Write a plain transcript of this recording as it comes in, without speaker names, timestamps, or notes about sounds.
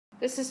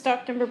This is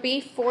stock number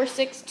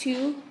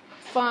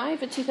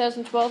B4625, a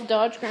 2012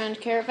 Dodge Grand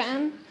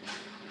Caravan.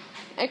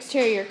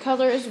 Exterior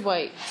color is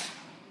white.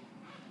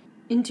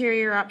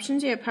 Interior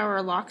options, you have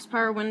power locks,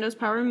 power windows,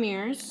 power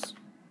mirrors,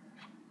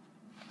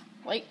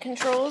 light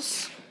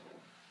controls,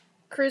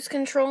 cruise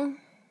control,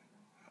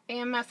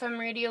 AM/FM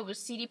radio with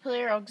CD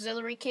player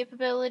auxiliary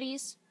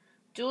capabilities,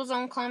 dual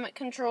zone climate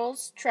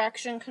controls,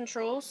 traction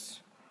controls.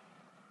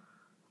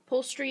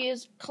 Upholstery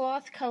is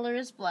cloth, color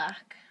is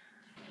black.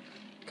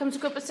 Comes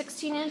equipped with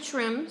 16-inch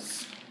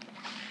rims.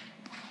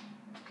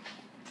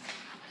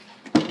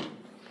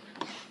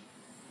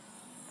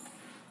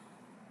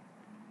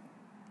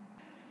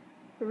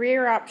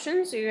 Rear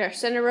options, your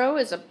center row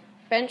is a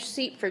bench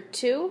seat for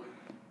 2.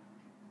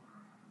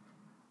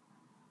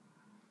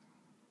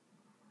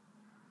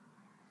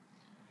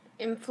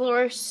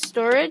 In-floor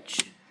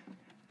storage.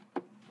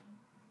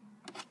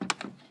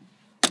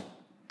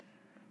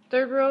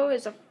 Third row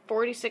is a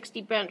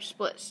 40/60 bench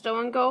split stow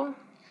and go.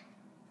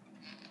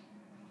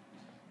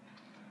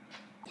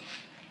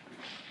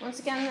 Once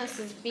again, this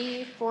is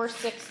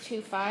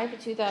B4625, a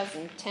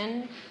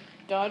 2010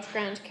 Dodge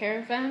Grand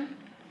Caravan.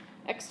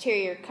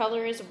 Exterior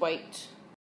color is white.